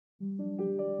Hello,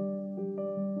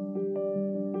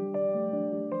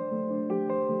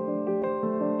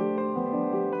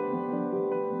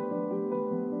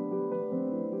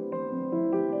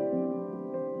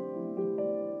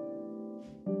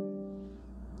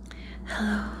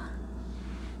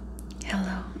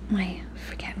 hello, my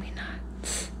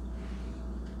forget-me-nots.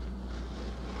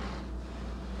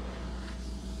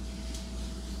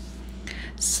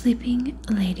 Sleeping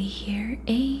Lady here,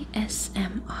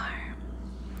 ASMR.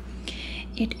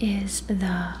 It is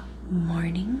the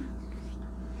morning.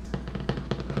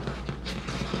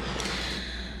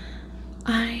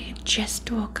 I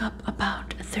just woke up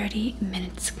about 30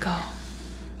 minutes ago.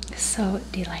 So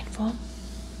delightful.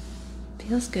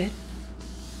 Feels good.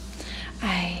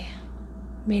 I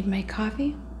made my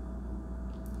coffee.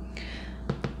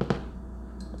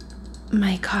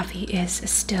 My coffee is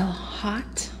still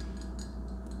hot.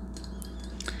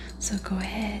 So go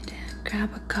ahead,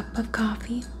 grab a cup of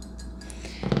coffee,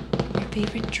 your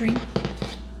favorite drink,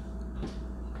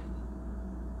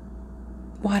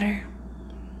 water,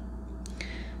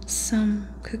 some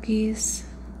cookies,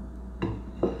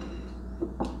 and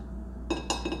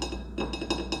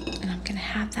I'm gonna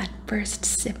have that first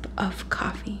sip of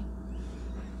coffee.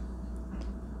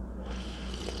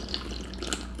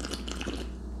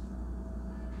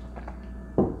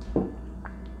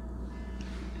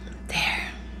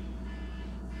 There.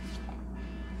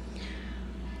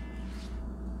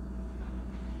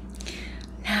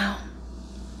 Now,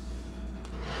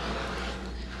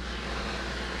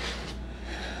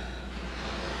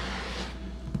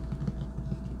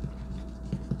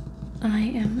 I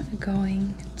am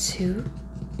going to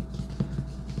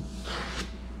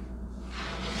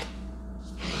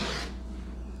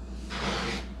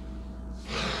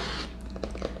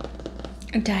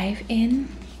dive in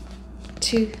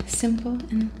to simple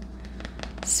and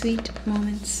sweet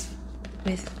moments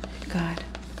with God.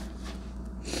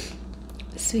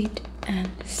 Sweet and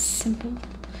simple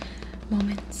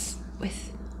moments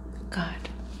with God.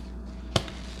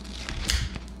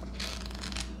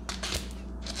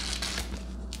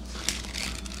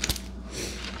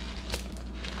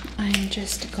 I'm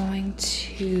just going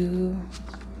to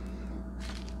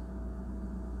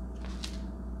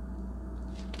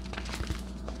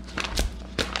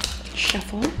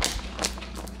shuffle,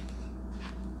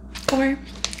 or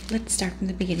let's start from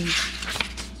the beginning.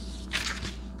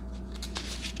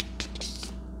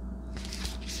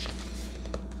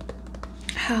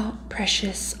 How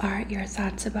precious are your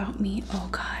thoughts about me, O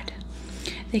God.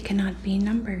 They cannot be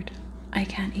numbered. I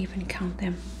can't even count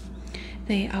them.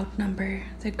 They outnumber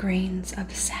the grains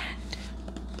of sand.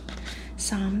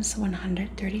 Psalms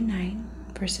 139,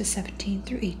 verses 17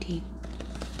 through 18.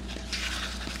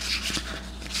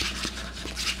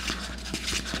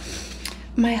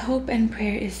 My hope and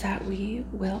prayer is that we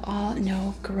will all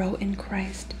know, grow in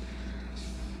Christ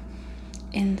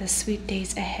in the sweet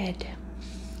days ahead.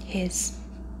 His,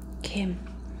 Kim,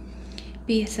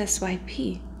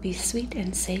 BSSYP, be sweet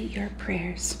and say your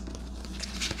prayers.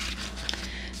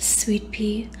 Sweet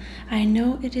P, I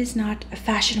know it is not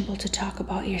fashionable to talk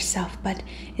about yourself, but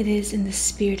it is in the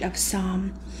spirit of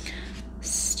Psalm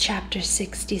chapter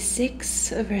 66,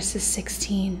 verses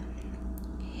 16.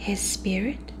 His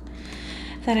spirit,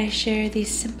 that I share these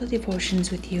simple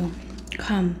devotions with you.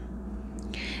 Come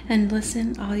and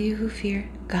listen, all you who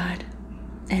fear God,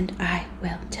 and I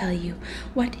will tell you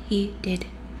what He did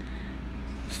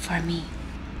for me.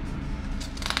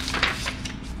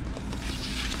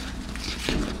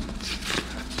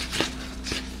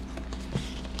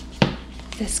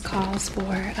 This calls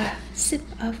for a sip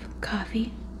of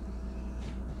coffee.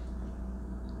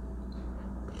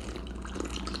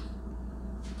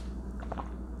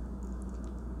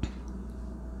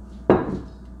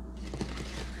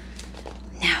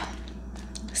 Now,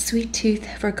 sweet tooth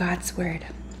for God's word.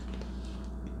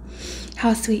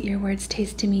 How sweet your words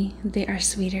taste to me. They are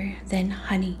sweeter than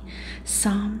honey.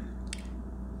 Psalm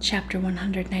chapter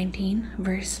 119,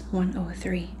 verse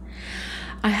 103.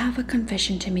 I have a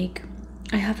confession to make.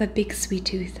 I have a big sweet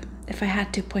tooth. If I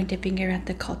had to point a finger at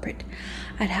the culprit,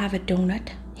 I'd have a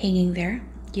donut hanging there.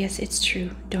 Yes, it's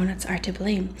true. Donuts are to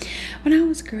blame. When I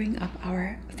was growing up,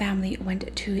 our family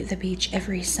went to the beach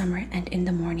every summer and in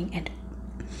the morning, and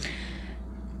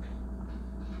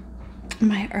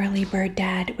my early bird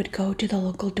dad would go to the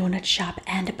local donut shop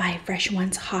and buy fresh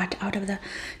ones hot out of the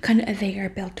conveyor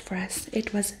built for us.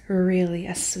 It was really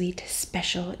a sweet,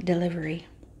 special delivery.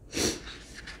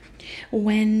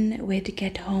 When we'd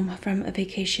get home from a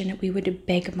vacation, we would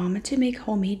beg Mama to make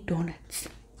homemade donuts.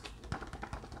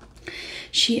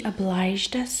 She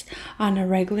obliged us on a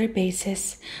regular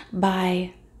basis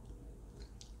by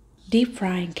deep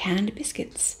frying canned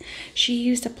biscuits. She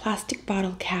used a plastic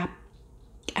bottle cap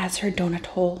as her donut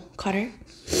hole cutter.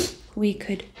 We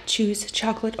could choose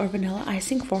chocolate or vanilla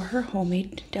icing for her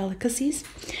homemade delicacies,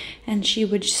 and she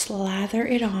would slather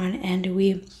it on and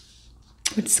we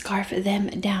would scarf them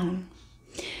down.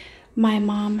 My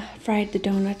mom fried the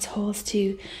donuts holes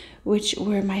too, which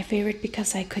were my favorite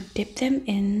because I could dip them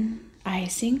in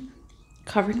icing,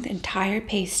 covering the entire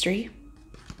pastry.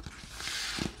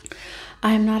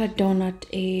 I'm not a donut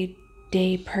a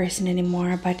day person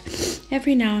anymore, but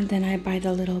every now and then I buy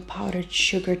the little powdered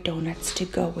sugar donuts to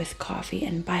go with coffee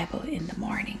and Bible in the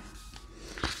morning.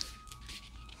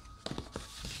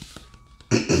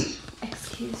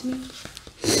 Excuse me.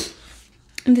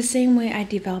 In the same way I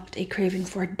developed a craving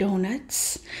for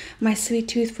donuts, my sweet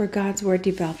tooth for God's word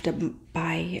developed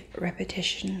by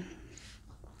repetition.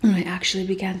 When I actually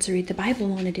began to read the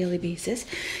Bible on a daily basis,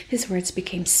 his words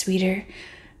became sweeter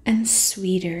and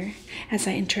sweeter as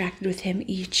I interacted with him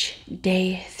each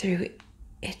day through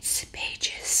its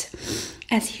pages.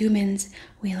 As humans,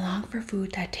 we long for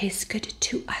food that tastes good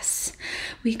to us.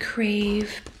 We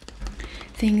crave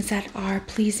things that are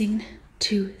pleasing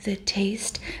to the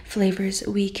taste, flavors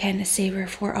we can savor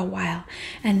for a while,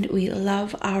 and we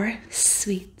love our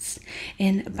sweets.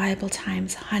 In Bible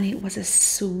times, honey was the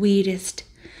sweetest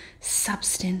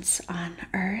substance on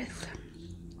earth.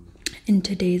 In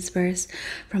today's verse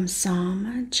from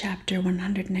Psalm chapter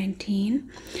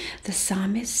 119, the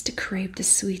psalmist craved the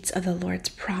sweets of the Lord's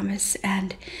promise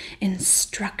and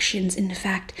instructions. In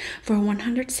fact, for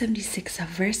 176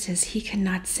 verses, he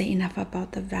cannot say enough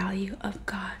about the value of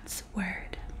God's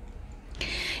word.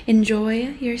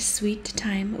 Enjoy your sweet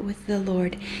time with the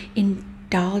Lord,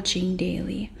 indulging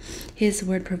daily. His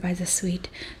word provides a sweet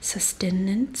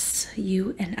sustenance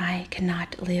you and I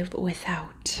cannot live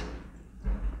without.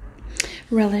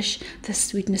 Relish the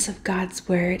sweetness of God's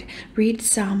word. Read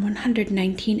Psalm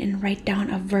 119 and write down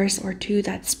a verse or two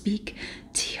that speak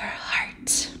to your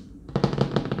heart.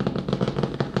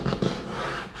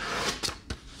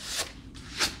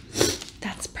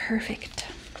 That's perfect.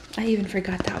 I even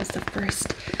forgot that was the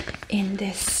first in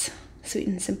this Sweet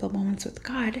and Simple Moments with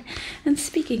God. And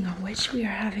speaking of which, we are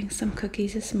having some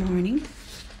cookies this morning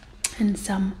and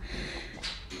some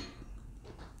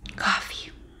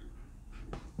coffee.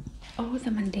 Oh,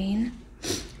 the mundane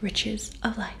riches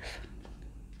of life.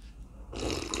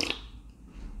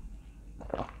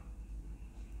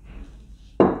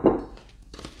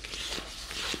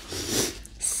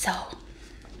 So,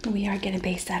 we are going to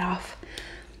base that off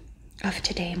of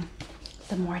today,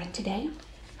 the morning today.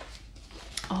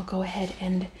 I'll go ahead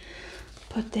and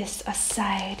put this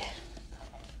aside.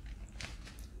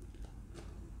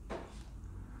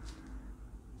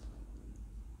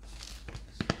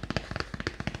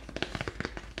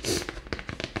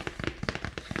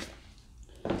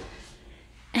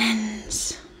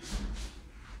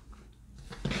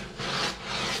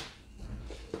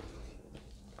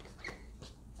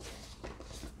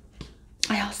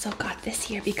 I also got this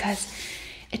here because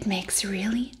it makes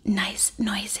really nice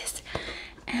noises,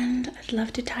 and I'd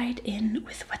love to tie it in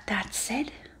with what that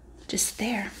said. Just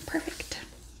there, perfect.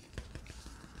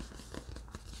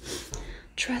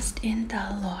 Trust in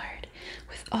the Lord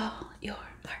with all your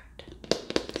heart.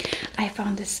 I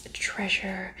found this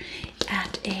treasure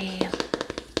at a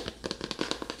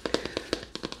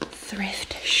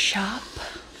thrift shop.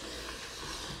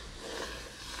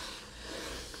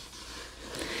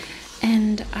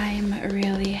 And I'm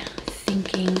really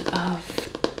thinking of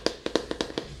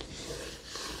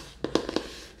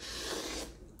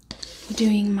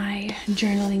doing my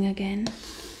journaling again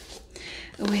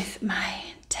with my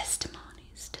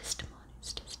testimonies,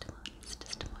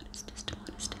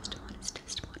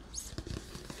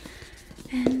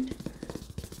 and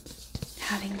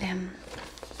having them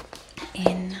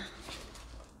in.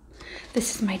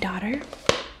 This is my daughter.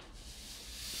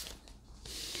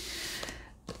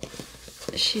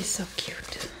 She's so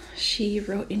cute. She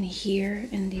wrote in here,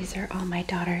 and these are all my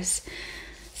daughter's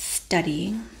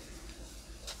studying.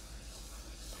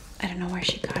 I don't know where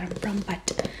she got them from,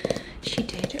 but she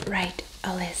did write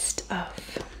a list of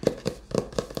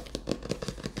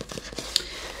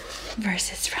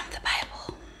verses from the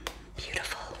Bible.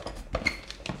 Beautiful.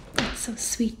 That's so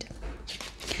sweet.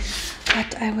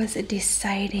 But I was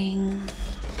deciding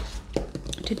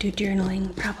to do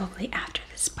journaling probably after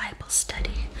this Bible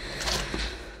study.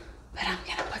 But I'm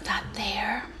gonna put that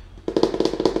there.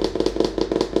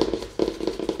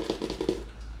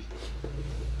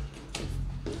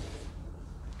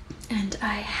 And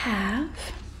I have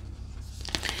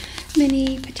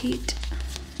mini petite,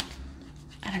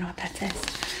 I don't know what that says,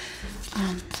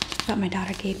 But my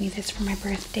daughter gave me this for my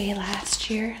birthday last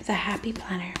year, the Happy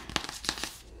Planner.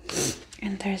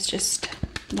 And there's just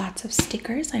lots of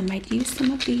stickers. I might use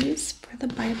some of these for the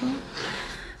Bible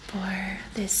for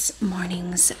this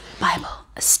morning's Bible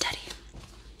study.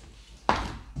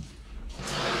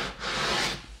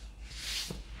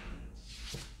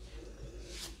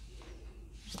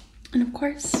 And of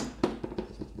course,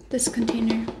 this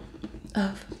container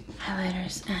of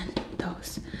highlighters and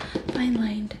those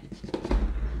fine-lined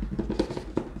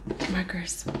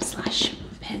markers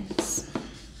 / pens.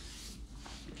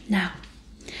 Now,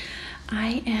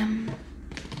 I am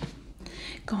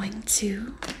going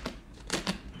to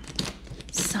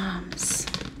Psalms.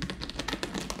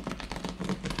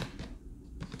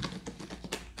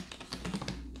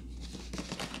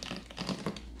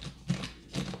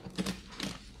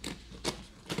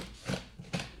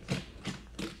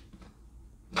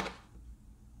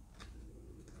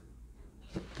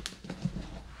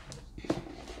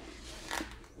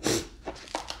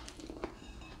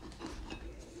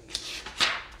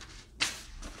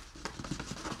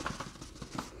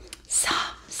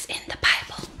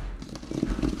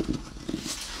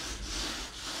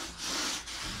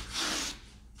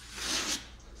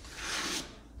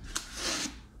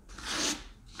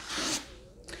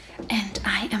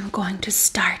 Going to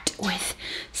start with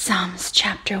Psalms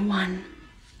chapter 1.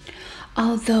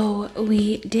 Although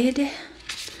we did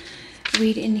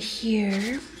read in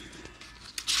here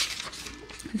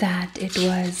that it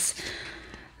was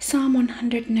Psalm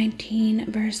 119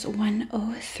 verse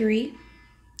 103,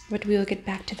 but we will get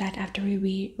back to that after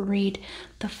we read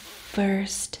the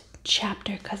first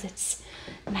chapter, because it's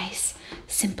nice,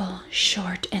 simple,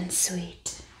 short, and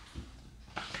sweet.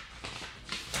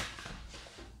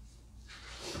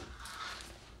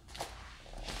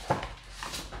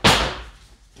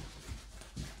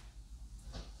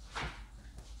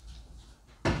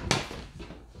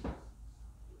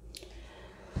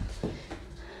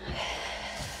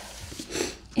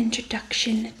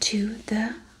 Introduction to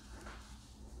the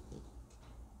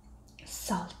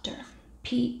Psalter.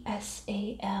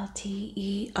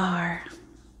 Psalter.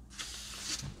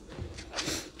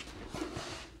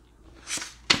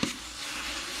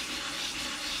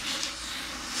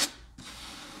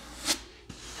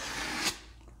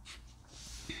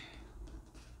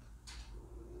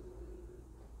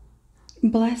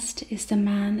 Blessed is the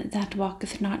man that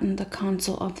walketh not in the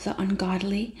counsel of the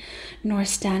ungodly, nor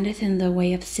standeth in the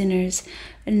way of sinners,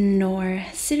 nor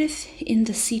sitteth in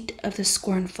the seat of the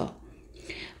scornful.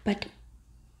 But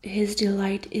his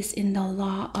delight is in the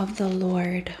law of the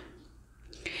Lord,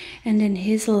 and in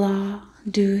his law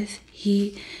doeth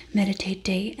he meditate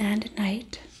day and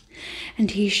night. And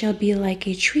he shall be like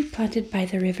a tree planted by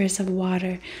the rivers of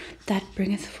water, that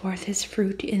bringeth forth his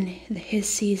fruit in his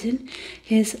season.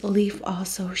 His leaf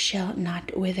also shall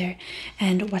not wither,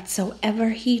 and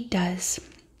whatsoever he does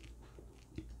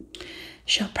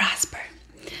shall prosper.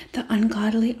 The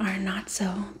ungodly are not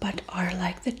so, but are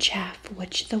like the chaff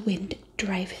which the wind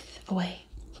driveth away.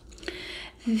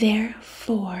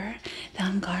 Therefore the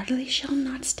ungodly shall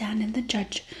not stand in the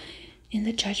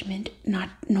judgment,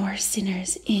 nor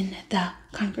sinners in the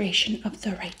congregation of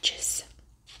the righteous.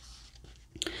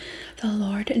 The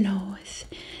Lord knoweth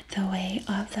the way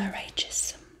of the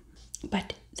righteous,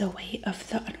 but the way of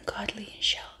the ungodly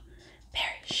shall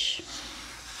perish.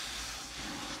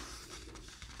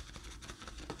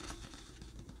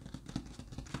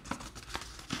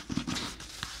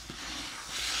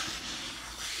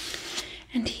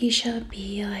 And he shall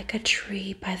be like a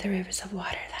tree by the rivers of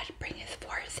water, that bringeth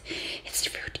forth its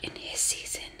fruit in his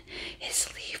season. His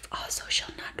leaf also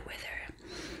shall not wither,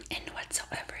 and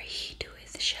whatsoever he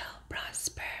doeth shall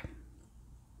prosper.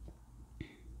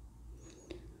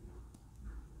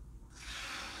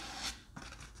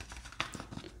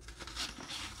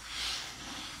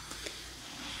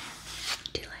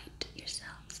 Delight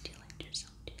yourselves in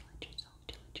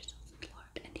the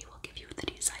Lord, and he will give you the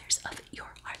desires of your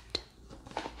heart.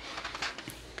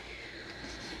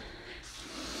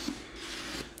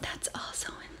 That's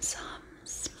also in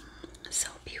Psalms. So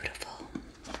beautiful.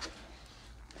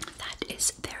 That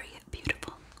is very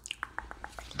beautiful.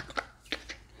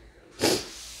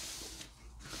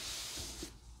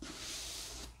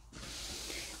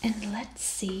 And let's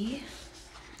see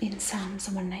in Psalms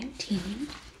 119.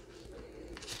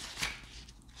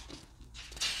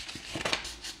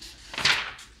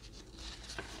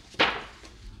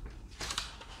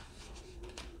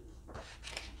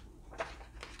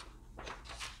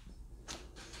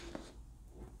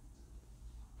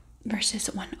 Verses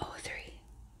 103.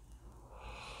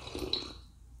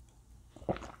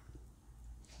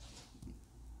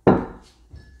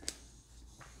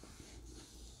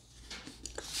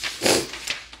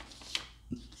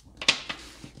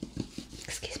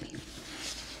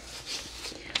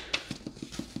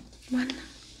 1,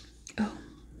 oh,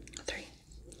 3.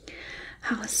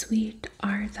 How sweet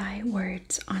are thy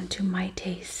words unto my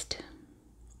taste,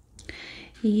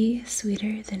 ye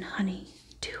sweeter than honey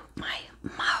to my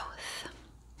mouth.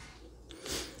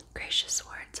 Gracious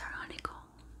words are honeycomb,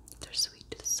 they're sweet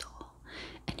to the soul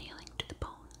and healing to the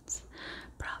bones.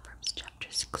 Proverbs chapter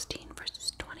 16,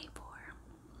 verses 24.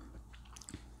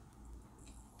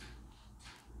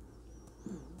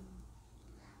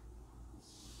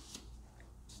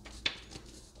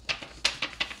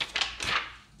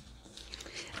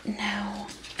 Now,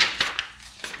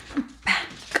 back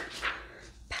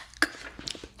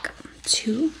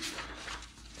to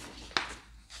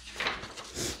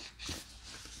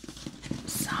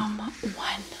Psalm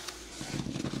 1.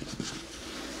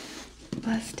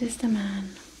 Blessed is the man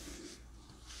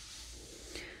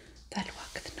that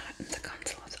walketh not in the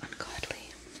counsel of the ungodly,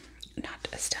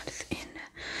 not standeth in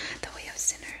the way of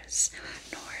sinners,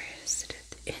 nor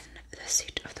sitteth in the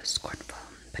seat of the scornful,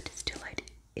 but his delight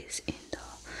is in the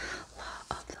law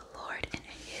of the Lord, and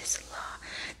in his law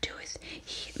doeth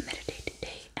he meditate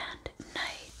day and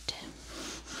night.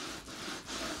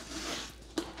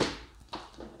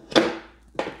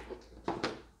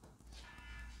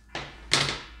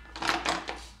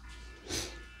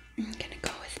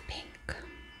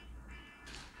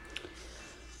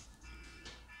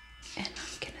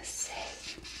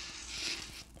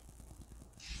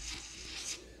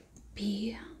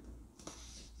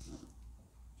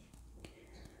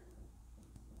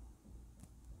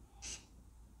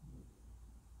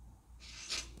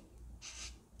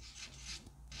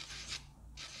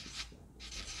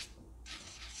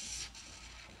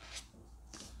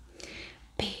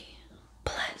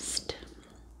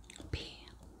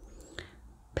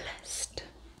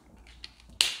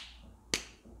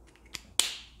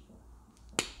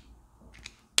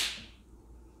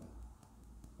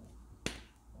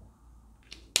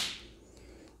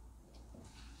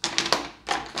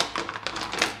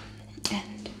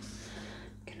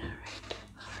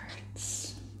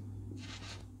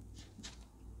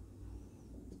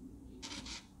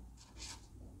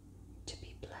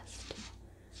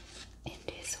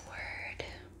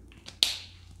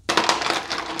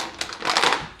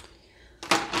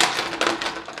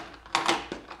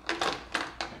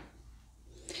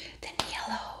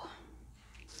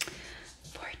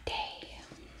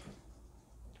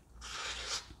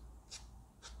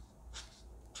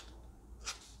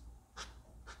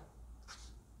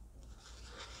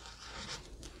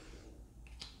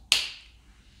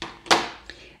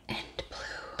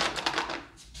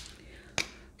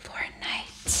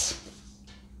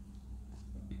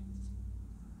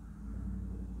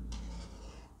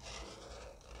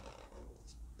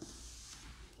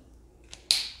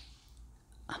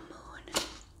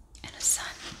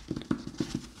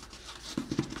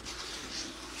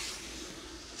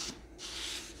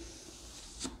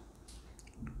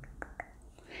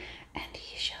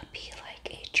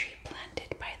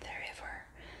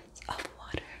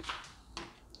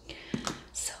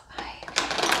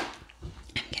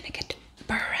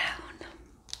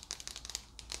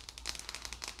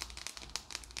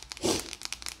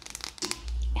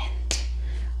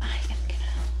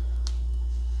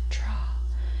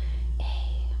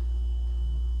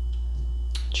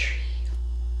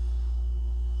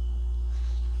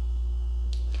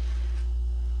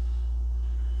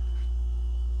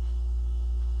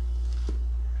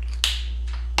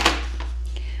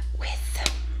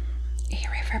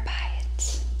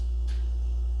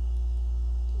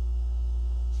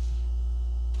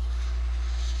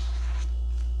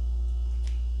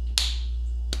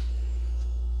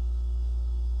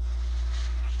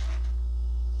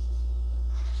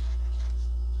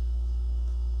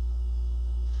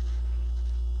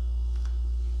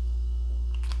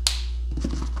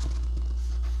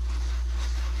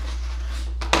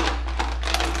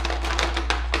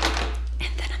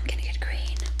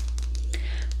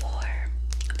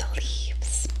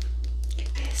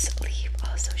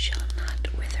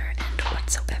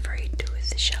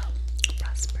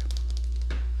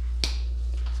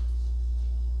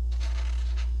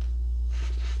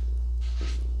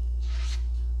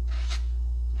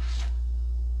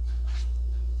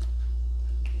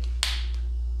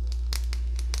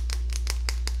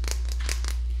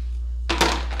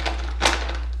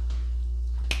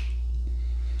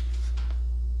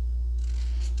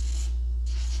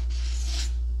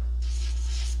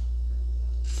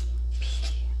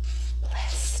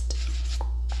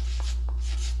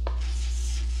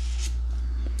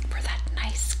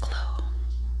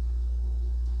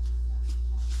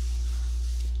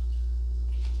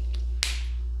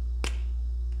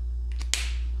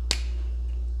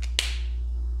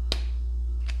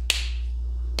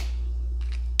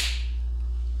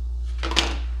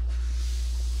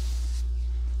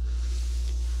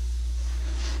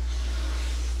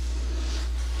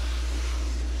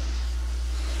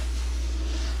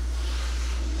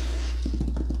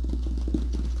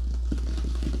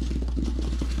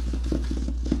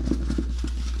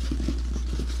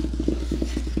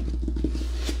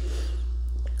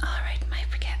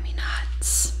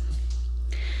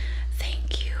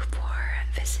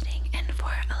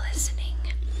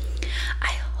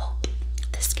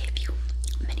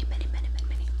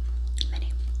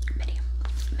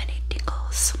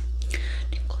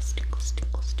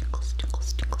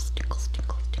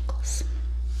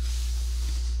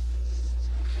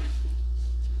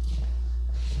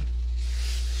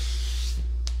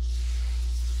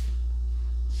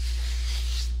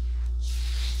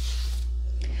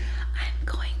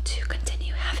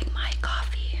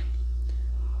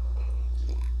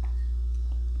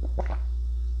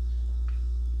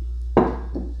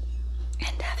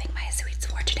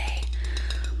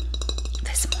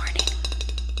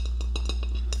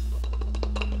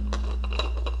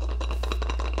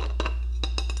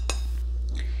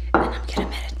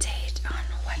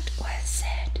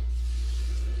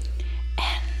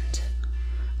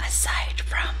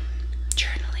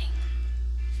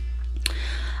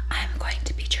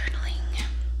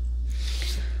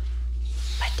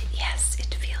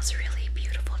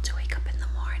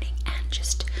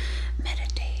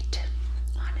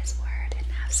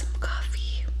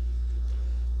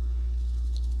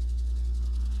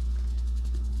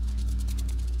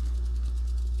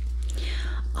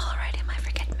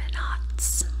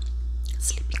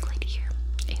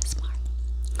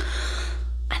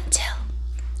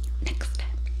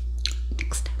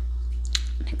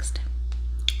 next time.